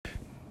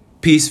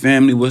Peace,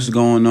 family. What's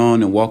going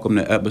on? And welcome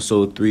to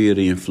episode 3 of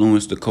the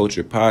Influence the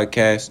Culture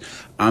podcast.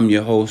 I'm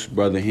your host,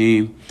 Brother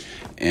Heem,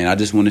 and I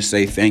just want to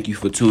say thank you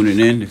for tuning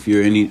in. If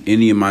you're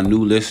any of my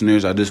new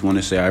listeners, I just want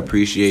to say I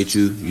appreciate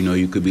you. You know,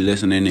 you could be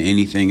listening to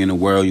anything in the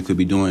world. You could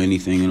be doing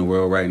anything in the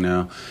world right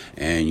now,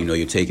 and you know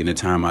you're taking the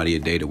time out of your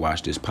day to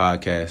watch this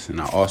podcast.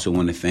 And I also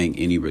want to thank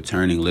any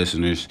returning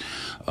listeners.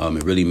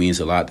 It really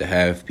means a lot to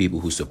have people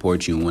who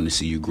support you and want to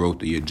see you grow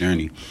through your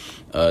journey.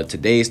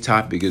 Today's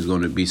topic is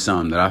going to be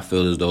something that I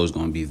feel as though is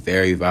going to be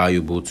very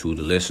valuable to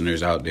the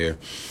listeners out there.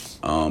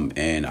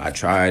 And I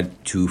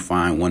tried to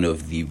find one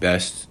of the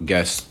best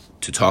guests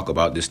to talk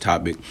about this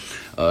topic.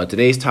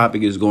 Today's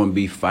topic is going to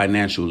be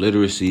financial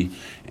literacy.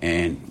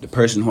 And the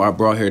person who I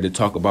brought here to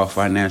talk about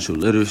financial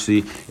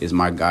literacy is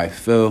my guy,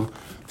 Phil.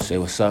 Say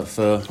what's up,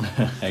 Phil.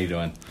 How you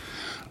doing?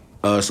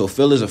 So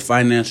Phil is a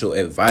financial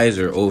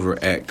advisor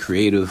over at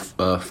Creative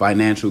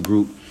Financial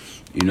Group.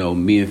 You know,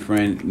 me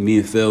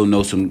and Phil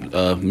know some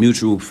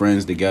mutual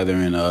friends together,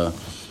 and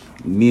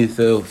me and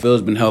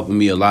Phil's been helping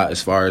me a lot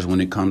as far as when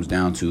it comes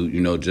down to,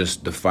 you know,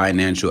 just the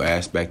financial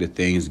aspect of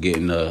things,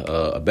 getting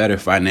a better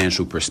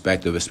financial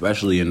perspective,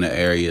 especially in the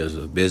areas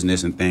of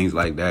business and things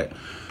like that.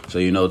 So,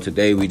 you know,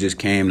 today we just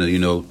came to, you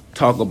know,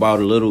 talk about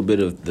a little bit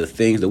of the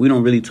things that we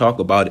don't really talk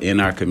about in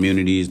our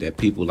communities that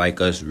people like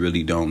us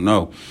really don't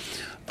know.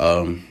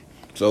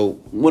 So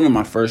one of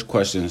my first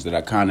questions that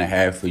I kind of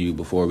had for you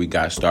before we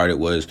got started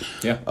was,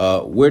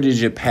 where did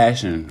your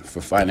passion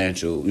for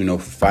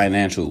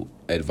financial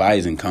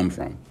advising come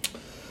from?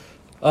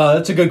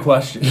 That's a good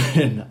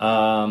question.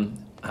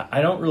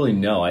 I don't really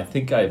know. I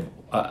think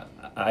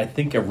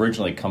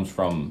originally it comes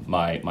from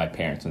my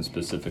parents, and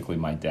specifically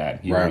my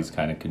dad. He always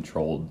kind of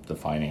controlled the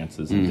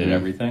finances and did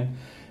everything.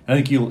 And I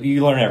think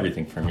you learn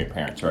everything from your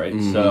parents, right?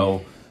 Mm-hmm.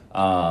 So,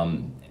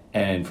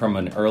 and from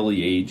an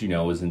early age, you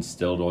know, it was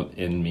instilled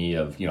in me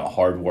of, you know,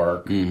 hard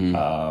work,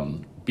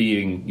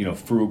 being, you know,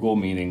 frugal,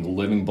 meaning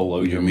living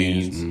below your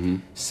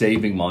means,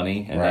 saving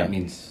money, and that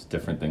means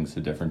different things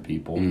to different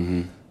people.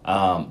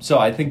 So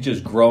I think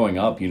just growing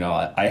up, you know,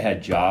 I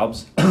had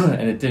jobs,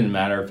 and it didn't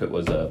matter if it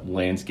was a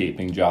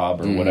landscaping job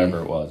or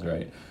whatever it was,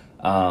 right?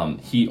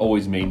 He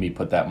always made me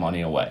put that money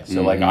away.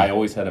 So, like, I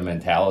always had a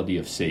mentality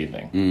of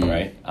saving,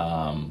 right?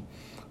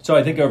 So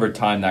I think over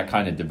time that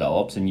kind of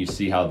develops, and you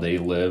see how they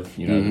live,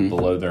 you know,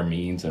 below their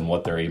means and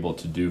what they're able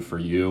to do for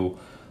you,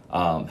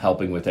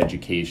 helping with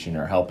education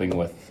or helping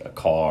with a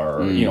car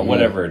or, you know,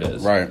 whatever it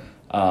is. Right.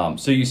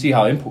 So you see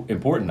how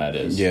important that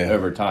is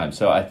over time.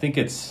 So I think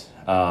it's,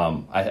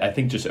 I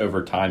think just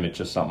over time, it's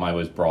just something I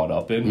was brought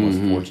up in, was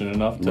fortunate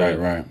enough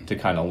to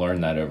kind of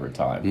learn that over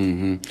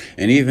time.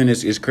 And even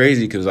it's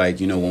crazy because, like,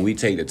 you know, when we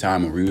take the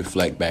time and we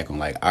reflect back on,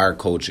 like, our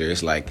culture,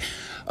 it's like,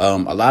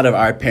 a lot of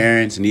our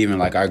parents and even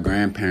like our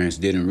grandparents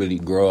didn't really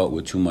grow up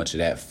with too much of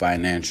that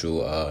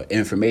financial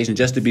information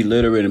just to be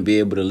literate and be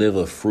able to live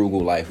a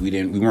frugal life. We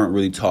weren't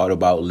really taught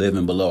about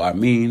living below our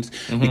means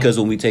because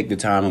when we take the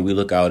time and we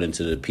look out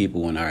into the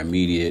people in our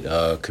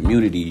immediate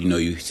community, you know,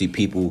 you see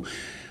people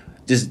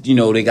just, you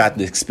know, they got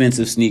the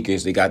expensive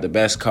sneakers, they got the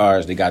best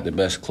cars, they got the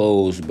best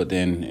clothes, but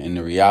then in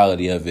the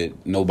reality of it,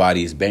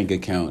 nobody's bank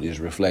account is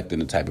reflecting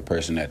the type of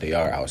person that they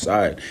are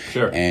outside.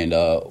 Sure. And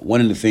one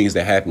of the things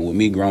that happened with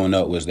me growing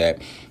up was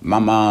that my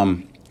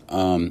mom,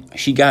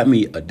 she got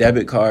me a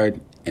debit card,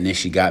 and then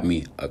she got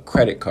me a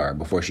credit card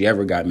before she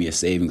ever got me a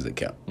savings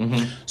account.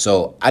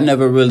 So I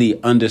never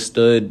really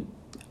understood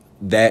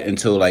that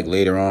until, like,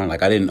 later on.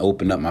 Like, I didn't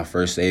open up my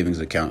first savings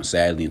account,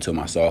 sadly, until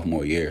my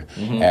sophomore year.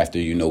 After,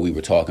 you know, we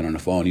were talking on the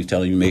phone. He's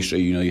telling you, make sure,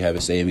 you know, you have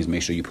a savings,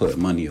 make sure you put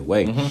money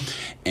away.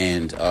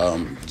 And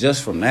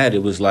just from that,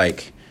 it was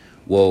like,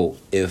 well,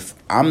 if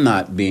I'm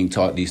not being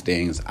taught these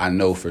things, I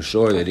know for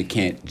sure that it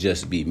can't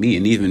just be me.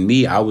 And even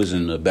me, I was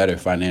in a better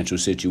financial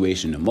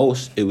situation than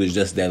most. It was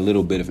just that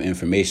little bit of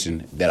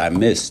information that I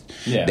missed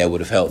that would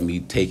have helped me,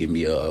 taken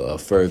me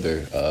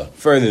further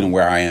than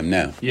where I am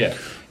now. Yeah.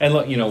 And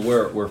look, you know,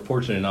 we're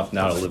fortunate enough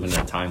now to live in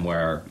a time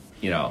where,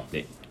 you know,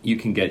 you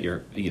can get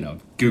your, you know,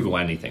 Google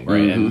anything,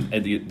 right? And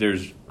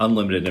there's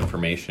unlimited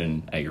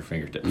information at your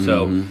fingertips.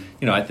 So, you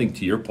know, I think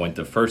to your point,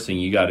 the first thing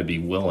you got to be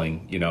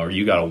willing, you know, or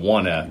you got to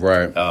want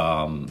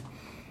to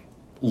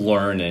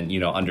learn and,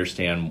 you know,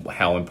 understand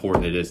how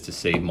important it is to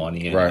save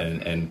money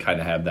and kind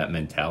of have that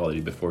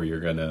mentality before you're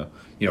going to,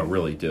 you know,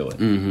 really do it.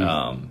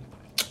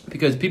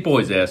 Because people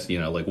always ask, you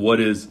know, like, what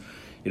is,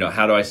 you know,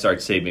 how do I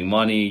start saving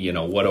money? You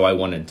know, what do I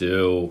want to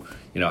do?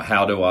 You know,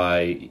 how do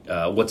I,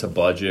 what's a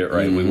budget,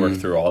 right? We work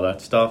through all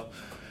that stuff.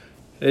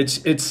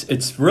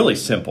 It's really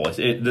simple.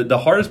 The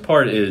hardest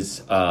part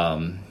is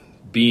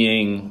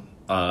being,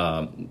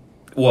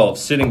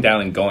 sitting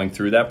down and going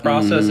through that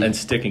process and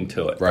sticking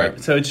to it. Right.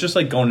 So it's just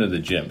like going to the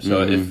gym.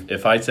 So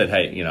if I said,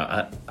 hey, you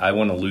know, I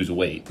want to lose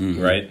weight,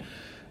 right?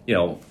 You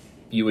know,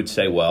 you would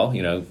say, well,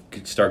 you know,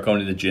 start going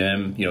to the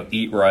gym, you know,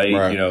 eat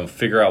right, you know,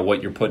 figure out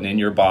what you're putting in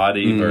your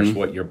body versus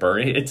what you're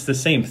burning. It's the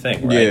same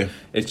thing, right? Yeah.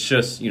 It's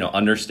just, you know,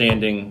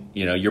 understanding,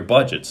 you know, your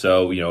budget.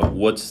 So, you know,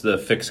 what's the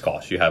fixed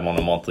cost you have on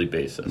a monthly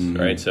basis,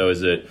 right? So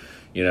is it,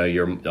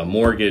 a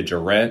mortgage or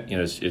rent,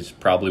 it's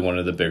probably one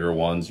of the bigger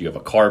ones. You have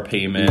a car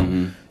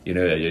payment, you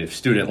have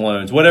student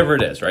loans, whatever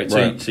it is, right?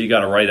 So you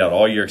got to write out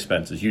all your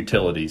expenses,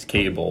 utilities,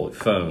 cable,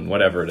 phone,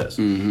 whatever it is.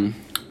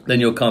 Then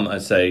you'll come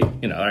and say,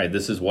 all right,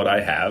 this is what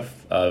I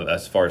have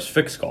as far as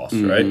fixed costs,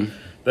 right?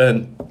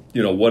 Then,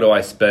 what do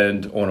I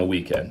spend on a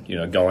weekend?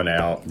 Going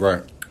out,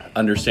 right?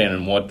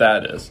 Understanding what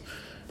that is.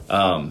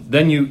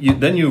 Then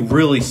you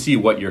really see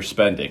what you're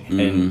spending,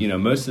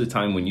 and most of the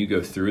time when you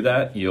go through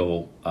that,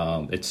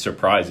 it's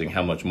surprising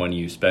how much money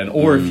you spend.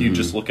 Or if you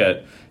just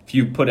if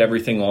you put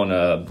everything on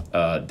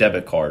a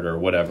debit card or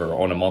whatever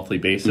on a monthly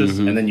basis,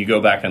 and then you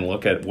go back and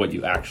look at what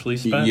you actually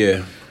spent.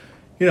 Yeah.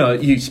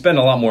 You spend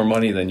a lot more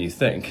money than you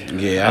think.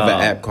 Yeah, I have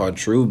an app called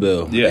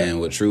Truebill, yeah.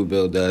 And what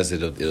Truebill does,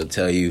 it'll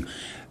tell you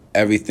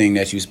everything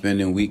that you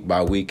spending week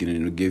by week, and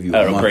it'll give you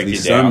a monthly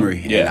summary.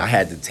 Yeah. And I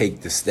had to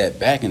take the step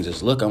back and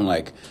just look. I'm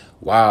like,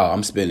 wow,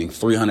 I'm spending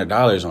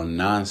 $300 on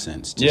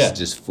nonsense,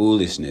 just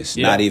foolishness.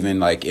 Yeah. Not even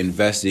like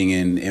investing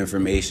in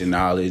information,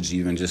 knowledge,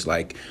 even just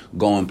like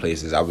going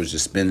places. I was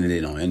just spending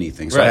it on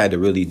anything. So I had to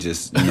really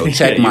just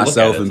check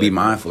myself and be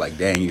mindful. Like,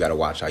 dang, you got to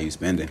watch how you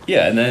spending.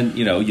 Yeah, and then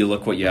you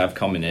look what you have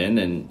coming in,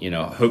 and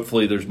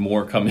hopefully there's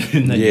more coming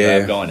in than you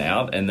have going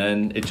out, and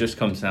then it just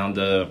comes down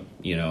to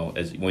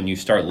as when you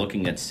start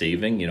looking at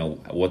saving,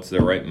 what's the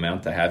right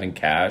amount to have in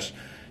cash.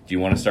 Do you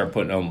want to start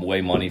putting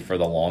away money for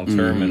the long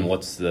term, and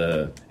what's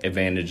the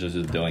advantages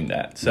of doing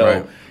that?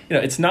 So,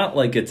 it's not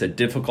like it's a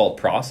difficult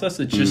process.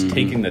 It's just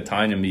taking the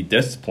time and be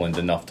disciplined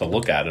enough to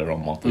look at it on a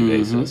monthly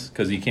basis,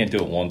 because you can't do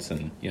it once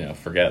and,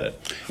 forget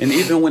it. And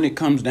even when it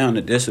comes down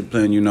to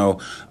discipline,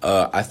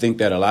 I think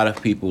that a lot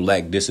of people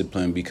lack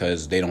discipline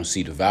because they don't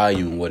see the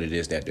value in what it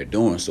is that they're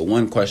doing. So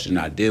one question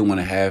I did want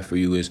to have for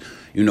you is,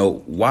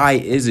 why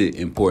is it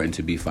important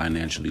to be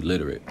financially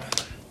literate?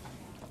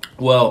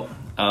 Well,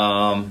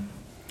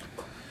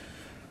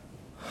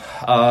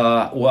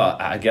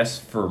 I guess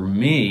for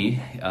me,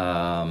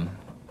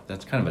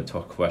 that's kind of a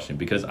tough question,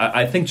 because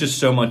I think just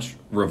so much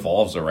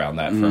revolves around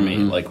that for me.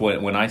 Like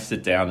when I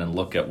sit down and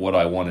look at what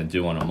I want to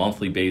do on a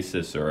monthly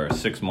basis or a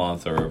 6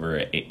 month or over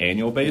an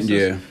annual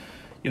basis,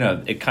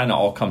 it kind of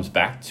all comes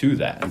back to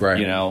that.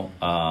 Right.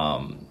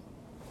 How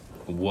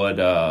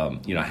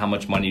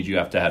much money do you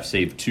have to have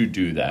saved to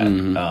do that?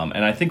 And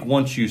I think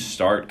once you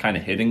start kind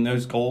of hitting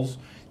those goals,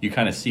 you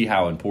kind of see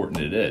how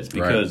important it is,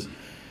 because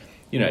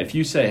if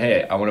you say,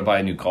 hey, I want to buy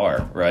a new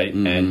car, right,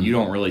 and you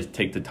don't really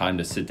take the time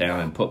to sit down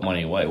and put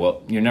money away,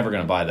 well, you're never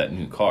going to buy that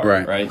new car,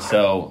 right?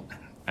 So,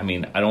 I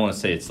don't want to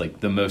say it's like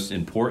the most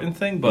important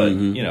thing,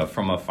 but,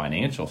 from a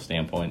financial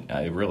standpoint,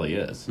 it really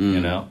is,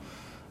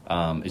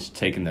 it's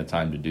taking the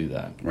time to do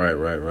that.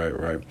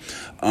 Right.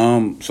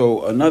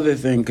 So another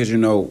thing, because,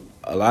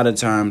 a lot of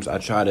times I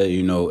try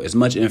to, as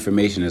much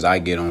information as I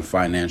get on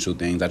financial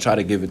things, I try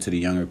to give it to the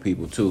younger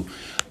people too.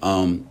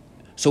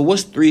 So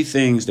what's 3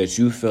 things that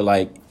you feel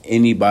like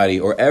anybody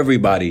or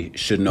everybody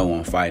should know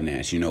on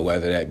finance,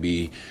 whether that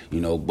be,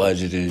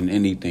 budgeting,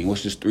 anything?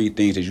 What's just 3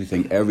 things that you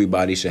think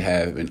everybody should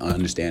have an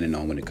understanding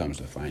on when it comes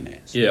to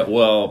finance? Yeah,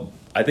 well,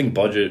 I think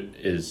budget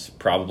is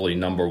probably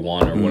number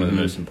one, or one of the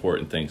most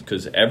important things,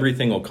 because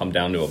everything will come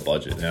down to a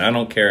budget. And I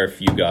don't care if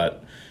you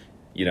got,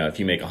 if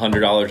you make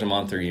 $100 a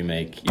month or you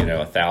make,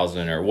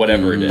 $1,000 or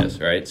whatever it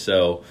is, right?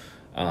 So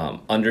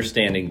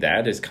understanding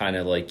that is kind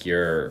of like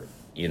your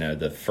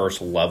the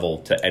first level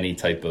to any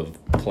type of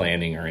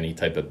planning or any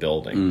type of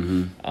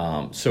building.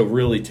 So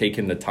really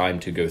taking the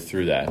time to go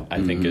through that,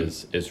 I think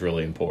is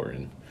really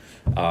important.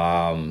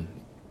 What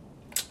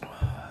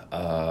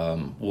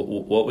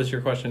was your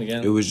question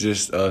again? It was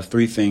just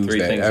 3 things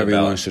that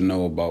everyone should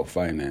know about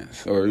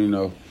finance,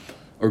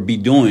 or be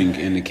doing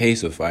in the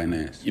case of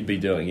finance. You'd be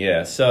doing,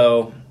 yeah.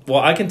 So,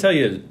 well, I can tell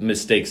you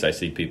mistakes I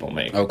see people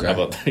make. Okay. How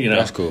about,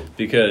 that's cool.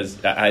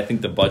 Because I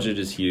think the budget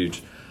is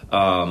huge.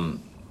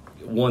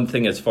 One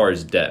thing as far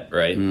as debt,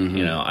 right?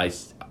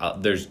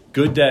 There's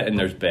good debt and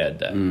there's bad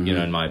debt,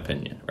 in my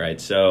opinion,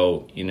 right?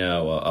 So,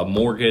 a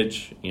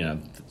mortgage,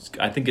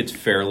 I think it's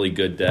fairly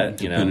good debt,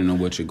 Depending on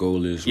what your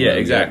goal is. Yeah,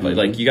 exactly.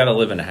 Like, you got to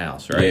live in a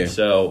house, right? Yeah.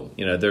 So,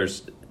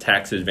 there's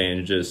tax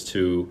advantages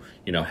to,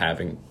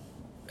 having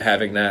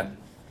that.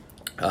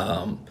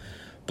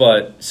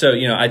 But, so,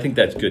 I think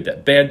that's good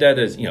debt. Bad debt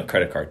is,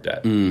 credit card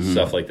debt,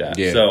 stuff like that.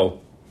 Yeah.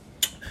 So,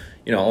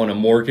 on a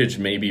mortgage,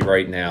 maybe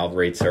right now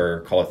rates are,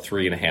 call it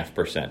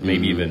 3.5%.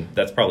 Maybe even,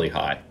 that's probably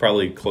high.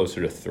 Probably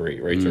closer to 3.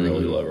 Rates are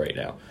really low right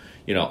now.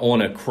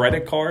 On a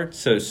credit card,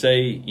 so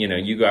say,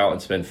 you go out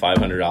and spend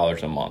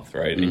 $500 a month,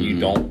 right? And you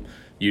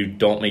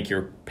don't make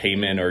your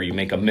payment, or you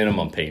make a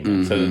minimum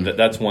payment. So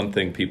that's one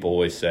thing people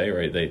always say,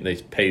 right? They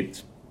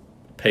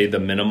pay the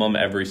minimum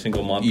every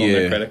single month on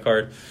their credit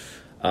card.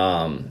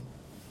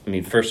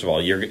 First of all,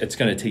 it's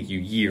going to take you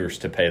years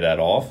to pay that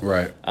off.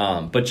 Right.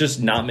 But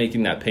just not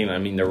making that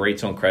payment, the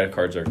rates on credit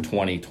cards are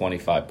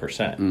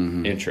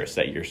 20-25% interest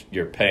that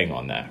you're paying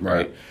on that.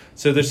 Right.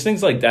 So there's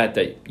things like that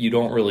you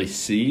don't really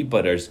see,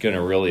 but it's going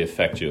to really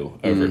affect you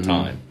over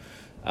time.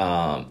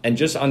 And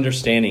just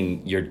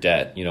understanding your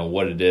debt,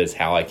 what it is,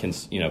 how I can,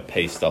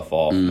 pay stuff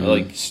off.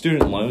 Like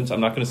student loans,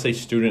 I'm not going to say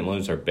student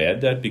loans are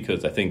bad debt,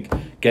 because I think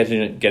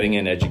getting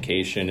an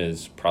education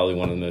is probably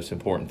one of the most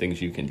important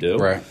things you can do.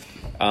 Right.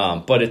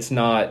 But it's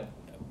not,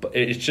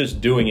 it's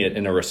just doing it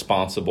in a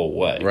responsible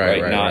way,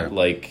 right? Not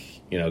like,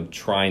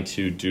 trying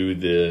to do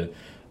the,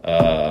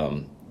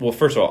 well,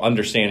 first of all,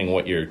 understanding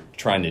what you're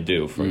trying to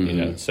do for,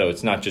 so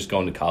it's not just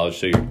going to college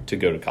to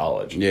go to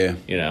college,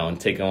 and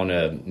take on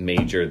a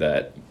major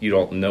that you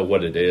don't know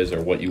what it is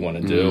or what you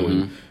want to do.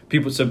 And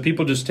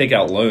people just take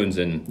out loans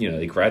and,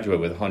 they graduate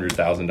with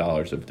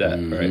 $100,000 of debt,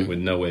 right, with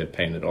no way of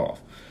paying it off.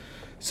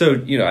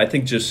 So, I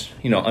think just,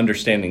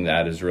 understanding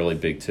that is really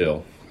big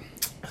too.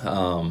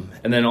 And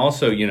then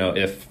also,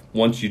 if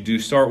once you do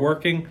start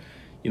working,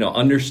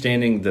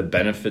 understanding the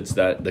benefits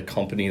that the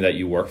company that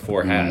you work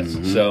for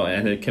has. So,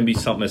 and it can be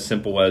something as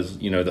simple as,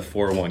 the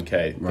 401k.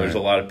 Right. There's a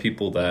lot of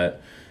people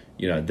that,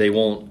 they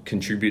won't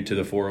contribute to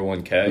the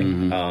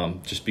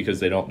 401k just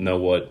because they don't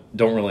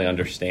really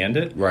understand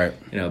it. Right.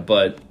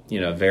 But,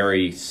 a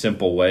very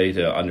simple way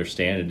to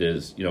understand it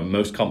is,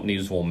 most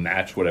companies will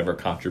match whatever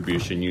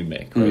contribution you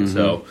make. Right.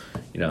 So,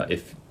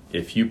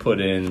 if you put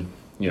in,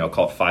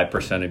 call it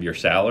 5% of your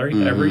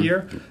salary every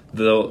year,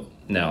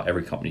 now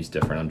every company's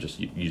different. I'm just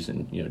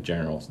using,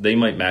 generals. They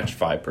might match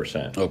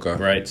 5%. Okay.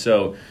 Right?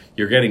 So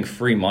you're getting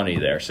free money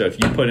there. So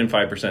if you put in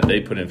 5%,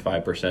 they put in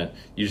 5%,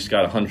 you just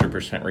got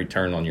 100%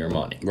 return on your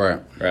money. Right.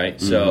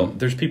 Right? So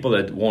there's people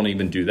that won't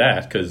even do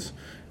that because,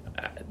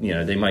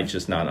 they might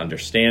just not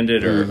understand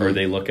it or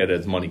they look at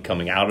it as money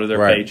coming out of their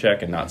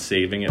paycheck and not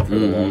saving it for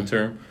the long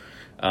term.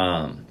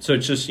 So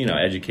it's just,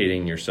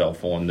 educating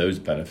yourself on those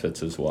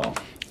benefits as well.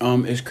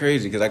 It's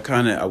crazy because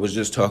I was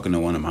just talking to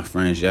one of my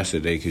friends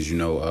yesterday because,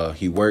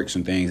 he works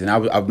and things. And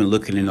I've been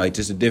looking in like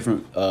just the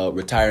different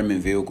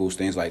retirement vehicles,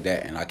 things like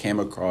that. And I came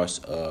across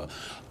a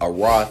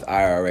Roth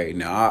IRA.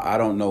 Now, I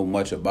don't know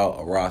much about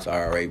a Roth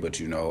IRA, but,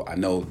 I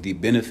know the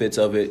benefits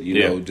of it,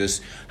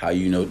 just how,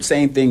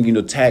 same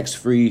thing,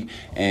 tax-free.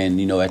 And,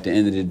 at the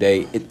end of the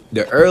day,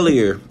 the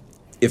earlier,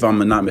 if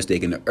I'm not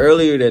mistaken, the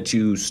earlier that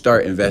you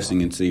start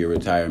investing into your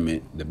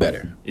retirement, the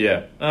better.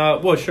 Yeah.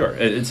 Well, sure.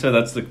 And so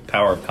that's the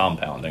power of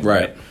compounding,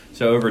 right?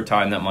 So over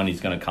time, that money's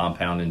going to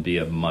compound and be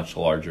a much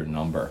larger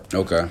number.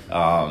 Okay.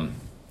 I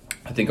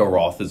think a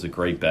Roth is a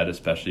great bet,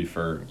 especially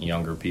for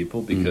younger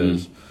people,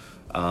 because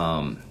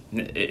so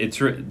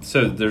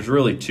there's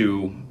really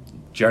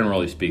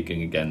generally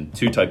speaking, again,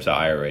 two types of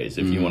IRAs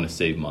if you want to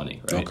save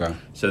money, right? Okay.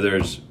 So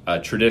there's a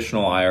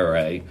traditional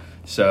IRA.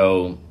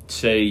 So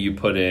say you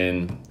put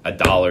in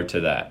 $1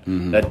 to that.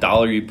 That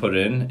 $1 you put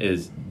in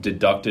is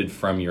deducted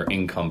from your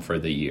income for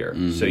the year.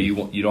 So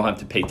you don't have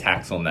to pay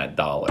tax on that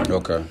 $1.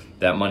 Okay.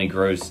 That money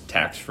grows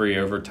tax-free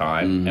over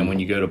time. And when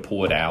you go to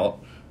pull it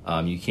out,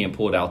 you can't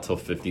pull it out till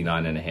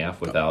 59.5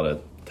 without a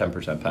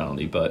 10%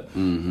 penalty. But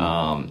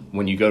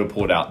when you go to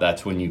pull it out,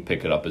 that's when you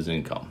pick it up as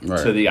income. Right.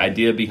 So the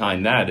idea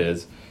behind that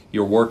is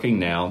you're working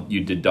now,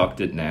 you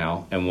deduct it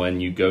now, and when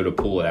you go to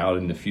pull it out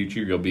in the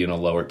future, you'll be in a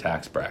lower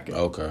tax bracket.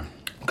 Okay.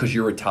 Because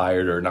you're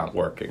retired or not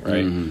working,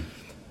 right?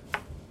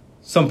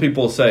 Some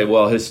people say,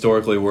 well,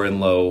 historically we're in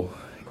low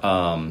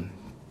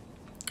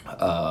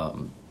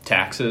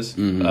taxes,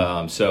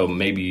 so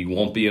maybe you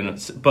won't be in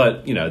it.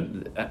 But,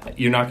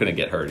 you're not going to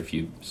get hurt if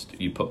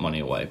you put money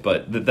away.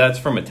 But that's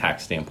from a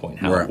tax standpoint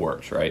how it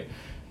works, right?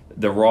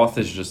 The Roth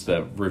is just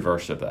the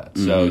reverse of that.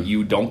 So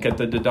you don't get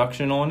the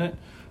deduction on it.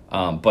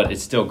 But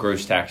it's still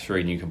gross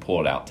tax-free, and you can pull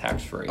it out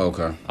tax-free.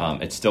 Okay.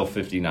 It's still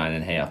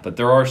 59.5, but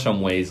there are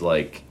some ways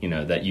like,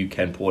 that you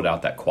can pull it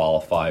out that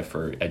qualify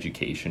for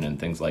education and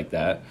things like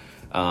that.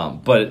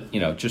 But,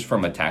 just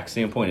from a tax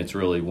standpoint, it's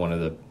really one of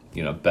the,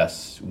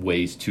 best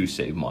ways to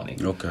save money.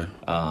 Okay.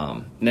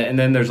 And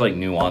then there's like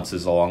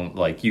nuances along,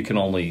 like you can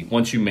only,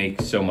 once you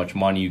make so much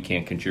money, you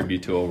can't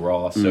contribute to a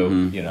Roth.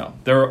 So,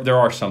 there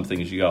are some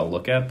things you got to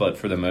look at, but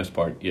for the most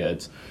part, yeah,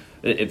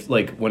 it's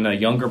like when a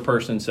younger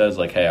person says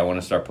like, hey, I want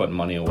to start putting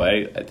money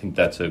away, I think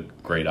that's a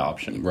great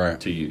option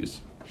to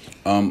use.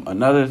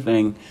 Another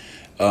thing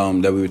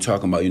that we were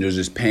talking about,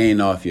 just paying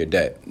off your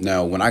debt.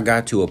 Now, when I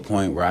got to a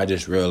point where I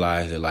just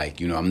realized that, like,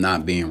 I'm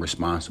not being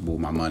responsible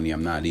with my money.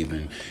 I'm not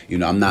even,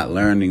 I'm not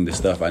learning the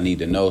stuff I need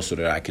to know so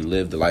that I can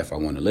live the life I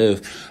want to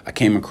live. I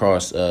came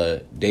across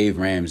Dave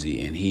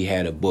Ramsey, and he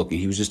had a book, and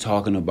he was just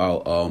talking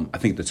about, I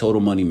think, The Total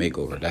Money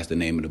Makeover. That's the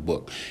name of the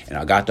book. And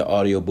I got the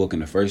audio book,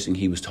 and the first thing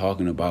he was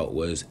talking about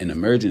was an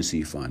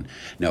emergency fund.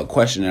 Now, a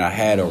question that I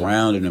had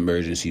around an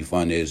emergency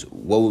fund is,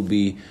 what would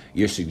be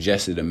your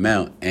suggested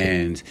amount?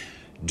 And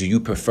do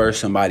you prefer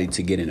somebody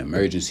to get an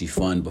emergency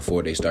fund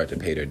before they start to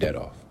pay their debt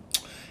off?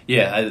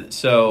 Yeah,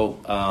 so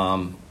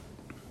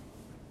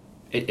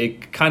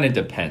it kind of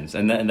depends.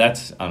 And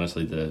that's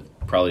honestly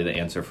probably the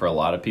answer for a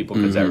lot of people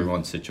because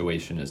everyone's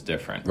situation is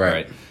different,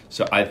 right?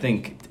 So I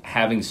think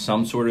having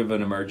some sort of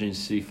an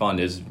emergency fund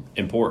is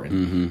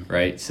important,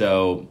 right?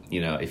 So,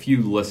 if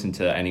you listen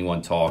to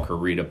anyone talk or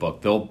read a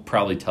book, they'll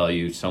probably tell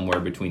you somewhere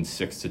between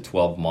 6 to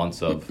 12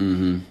 months of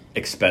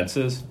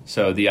expenses.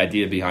 So the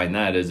idea behind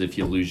that is if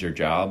you lose your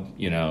job,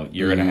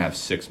 you're going to have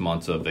 6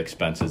 months of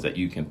expenses that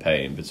you can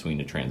pay in between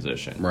the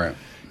transition. Right.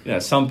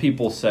 Some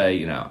people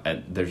say,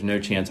 there's no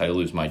chance I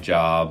lose my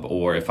job,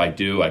 or if I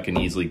do, I can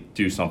easily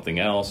do something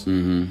else.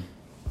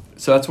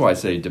 So that's why I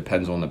say it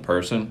depends on the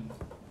person.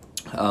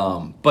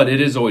 But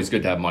it is always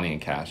good to have money in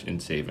cash in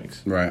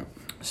savings. Right.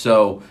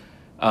 So,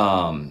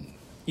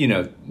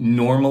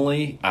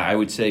 normally I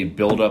would say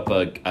build up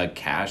a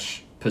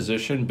cash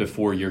position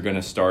before you're going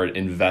to start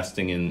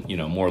investing in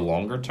more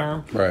longer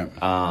term. Right.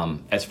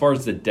 As far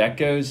as the debt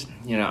goes,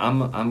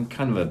 I'm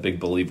kind of a big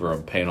believer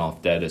of paying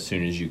off debt as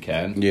soon as you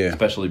can. Yeah.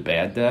 Especially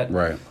bad debt.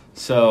 Right.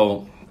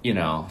 So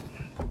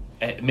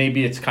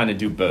maybe it's kind of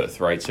do both,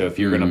 right? So if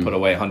you're going to put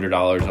away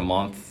 $100 a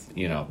month,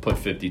 put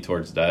 50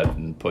 towards debt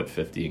and put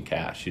 50 in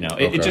cash.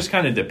 It just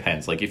kind of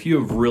depends. Like if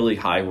you have really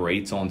high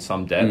rates on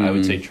some debt, I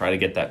would say try to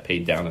get that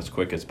paid down as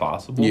quick as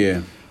possible.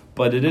 Yeah.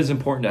 But it is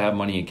important to have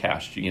money in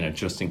cash,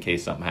 just in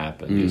case something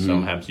happens.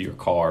 Something happens to your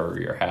car or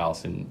your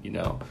house and,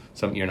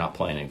 something you're not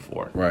planning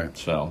for. Right.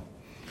 So.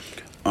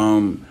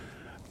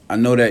 I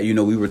know that,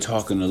 we were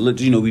talking a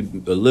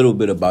little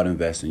bit about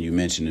investing. You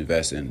mentioned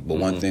investing. But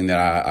one thing that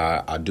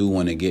I do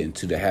want to get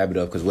into the habit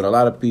of, because what a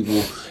lot of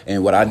people,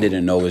 and what I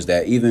didn't know is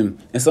that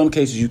even in some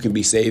cases you can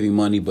be saving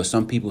money, but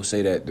some people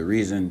say that the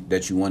reason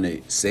that you want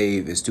to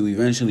save is to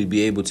eventually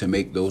be able to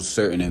make those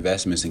certain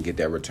investments and get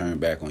that return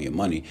back on your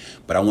money.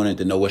 But I wanted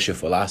to know what's your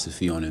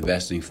philosophy on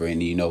investing for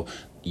any,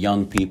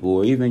 young people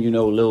or even,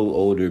 a little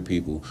older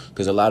people,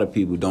 because a lot of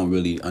people don't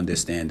really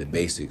understand the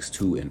basics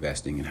to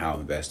investing and how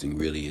investing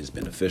really is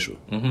beneficial.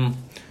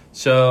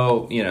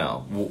 So,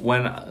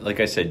 when, like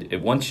I said,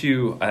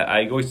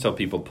 I always tell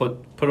people,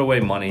 put away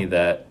money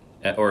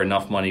or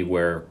enough money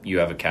where you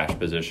have a cash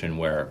position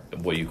where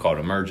what you call an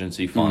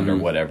emergency fund or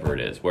whatever it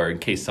is, where in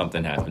case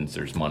something happens,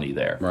 there's money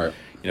there. Right.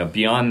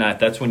 Beyond that,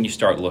 that's when you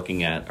start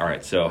looking at, all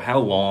right, so how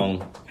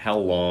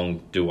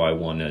long do I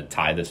want to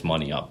tie this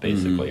money up,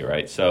 basically,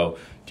 right? So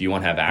do you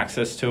want to have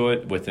access to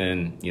it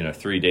within,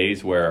 3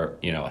 days where,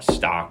 a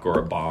stock or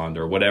a bond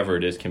or whatever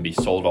it is can be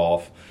sold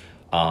off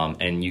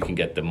and you can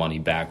get the money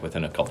back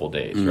within a couple of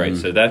days, right?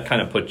 So that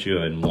kind of puts you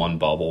in one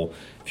bubble.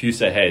 If you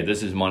say, hey,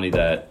 this is money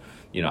that,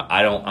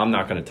 I'm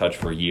not going to touch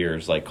for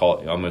years, like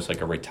call it almost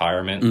like a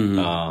retirement,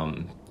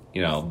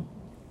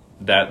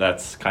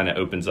 that's kind of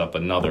opens up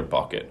another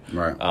bucket.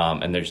 Right.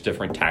 And there's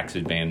different tax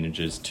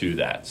advantages to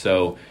that.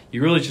 So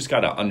you really just got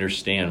to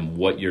understand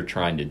what you're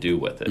trying to do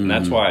with it. And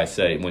that's why I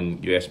say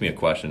when you ask me a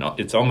question,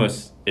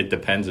 it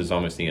depends is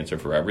almost the answer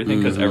for everything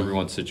because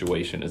everyone's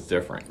situation is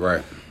different.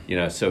 Right.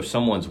 So if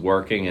someone's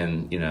working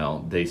and,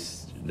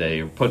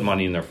 they put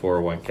money in their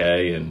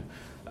 401k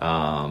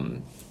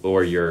and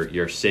or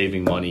you're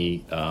saving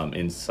money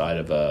inside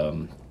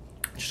of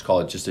just call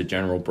it just a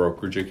general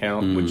brokerage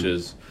account, which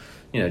is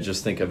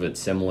just think of it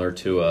similar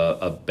to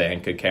a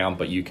bank account,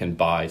 but you can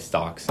buy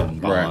stocks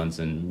and bonds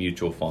and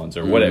mutual funds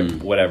or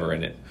whatever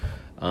in it.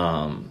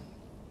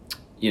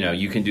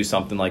 You can do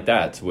something like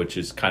that, which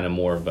is kind of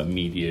more of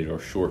immediate or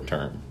short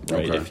term,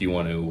 right? Okay. If you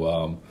want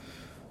to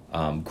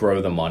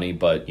grow the money,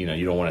 but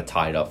you don't want to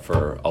tie it up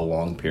for a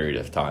long period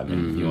of time,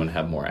 and you want to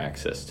have more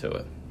access to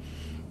it.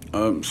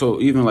 So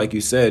even like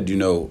you said, you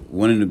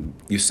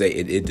say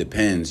it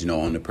depends,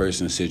 on the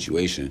person's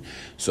situation.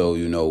 So,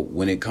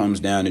 when it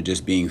comes down to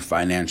just being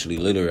financially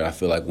literate, I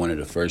feel like one of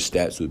the first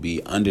steps would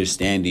be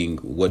understanding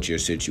what your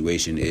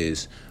situation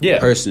is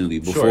personally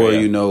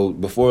before,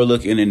 before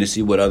looking in to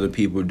see what other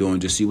people are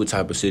doing, just see what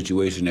type of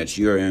situation that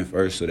you're in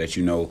first so that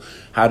you know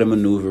how to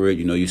maneuver it.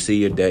 You see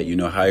your debt,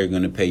 how you're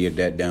going to pay your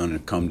debt down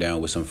and come down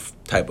with some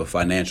type of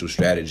financial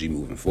strategy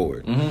moving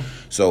forward.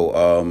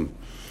 So,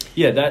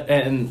 yeah, that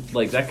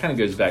kind of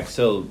goes back.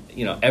 So,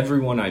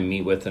 everyone I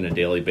meet with on a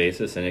daily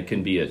basis, and it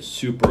can be a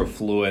super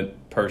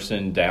affluent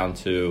person down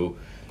to,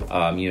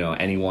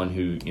 anyone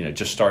who,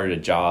 just started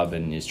a job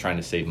and is trying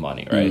to save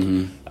money, right?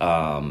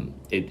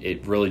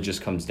 It really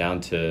just comes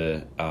down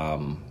to,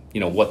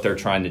 what they're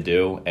trying to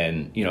do.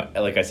 And,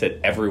 like I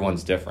said,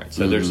 everyone's different.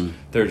 So I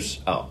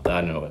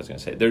don't know what I was going to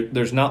say.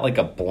 There's not like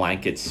a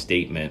blanket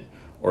statement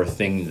or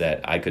thing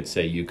that I could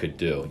say you could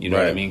do. You know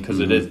what I mean? Because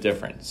it is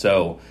different.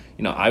 So,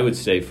 I would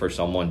say for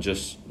someone,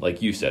 just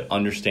like you said,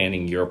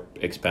 understanding your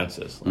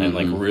expenses and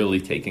like really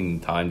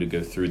taking time to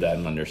go through that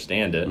and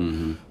understand it.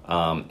 And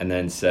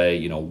then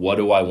say, what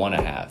do I want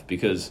to have?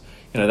 Because,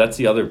 that's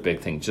the other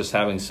big thing, just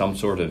having some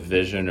sort of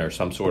vision or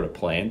some sort of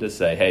plan to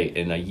say, hey,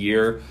 in a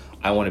year,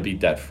 I want to be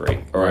debt free,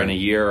 or in a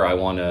year, I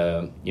want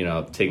to,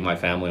 take my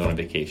family on a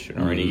vacation,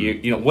 or in a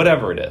year,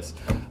 whatever it is.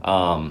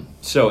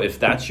 So if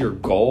that's your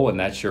goal and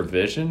that's your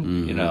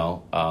vision,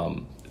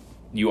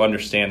 you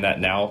understand that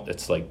now.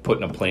 It's like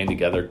putting a plan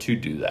together to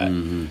do that.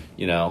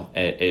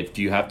 If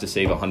you have to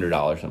save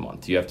 $100 a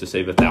month, you have to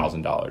save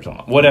 $1,000 a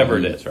month, whatever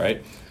it is,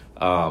 right?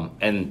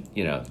 And,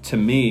 to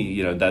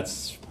me,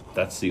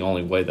 that's the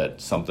only way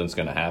that something's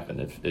going to happen.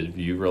 If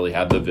you really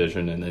have the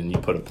vision and then you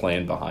put a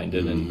plan behind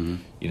it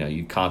and,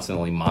 you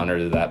constantly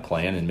monitor that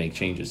plan and make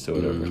changes to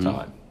it over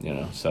time,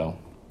 so.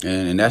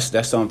 And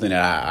that's something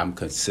that I'm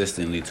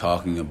consistently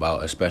talking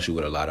about, especially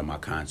with a lot of my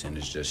content,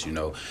 is just,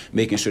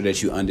 making sure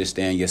that you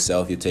understand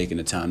yourself. You're taking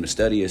the time to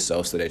study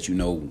yourself so that you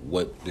know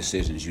what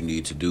decisions you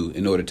need to do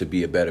in order to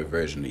be a better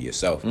version of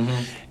yourself.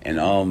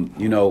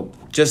 And,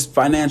 just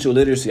financial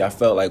literacy, I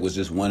felt like was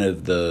just one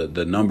of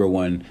the number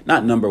one,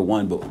 not number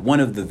one, but one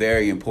of the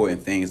very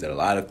important things that a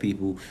lot of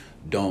people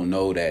don't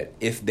know that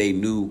if they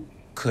knew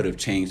could have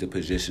changed the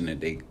position that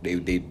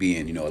they'd be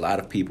in. A lot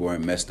of people are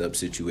in messed up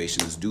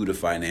situations due to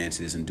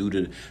finances and due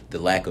to the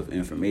lack of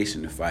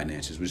information in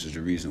finances, which is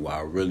the reason why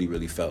I really,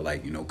 really felt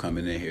like,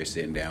 coming in here,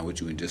 sitting down with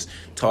you and just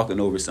talking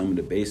over some of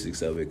the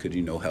basics of it could,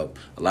 help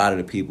a lot of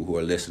the people who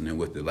are listening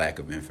with the lack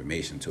of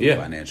information to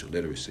financial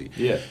literacy.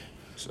 Yeah.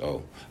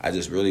 So I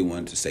just really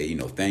wanted to say,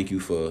 thank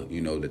you for,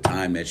 the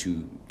time that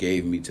you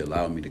gave me to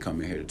allow me to come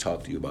in here to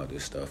talk to you about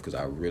this stuff, because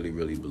I really,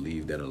 really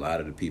believe that a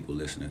lot of the people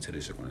listening to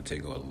this are going to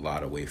take a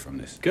lot away from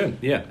this. Good.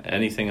 Yeah.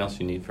 Anything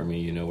else you need from me,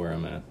 you know where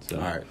I'm at. So.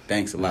 All right.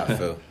 Thanks a lot,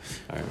 Phil.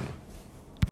 All right, man.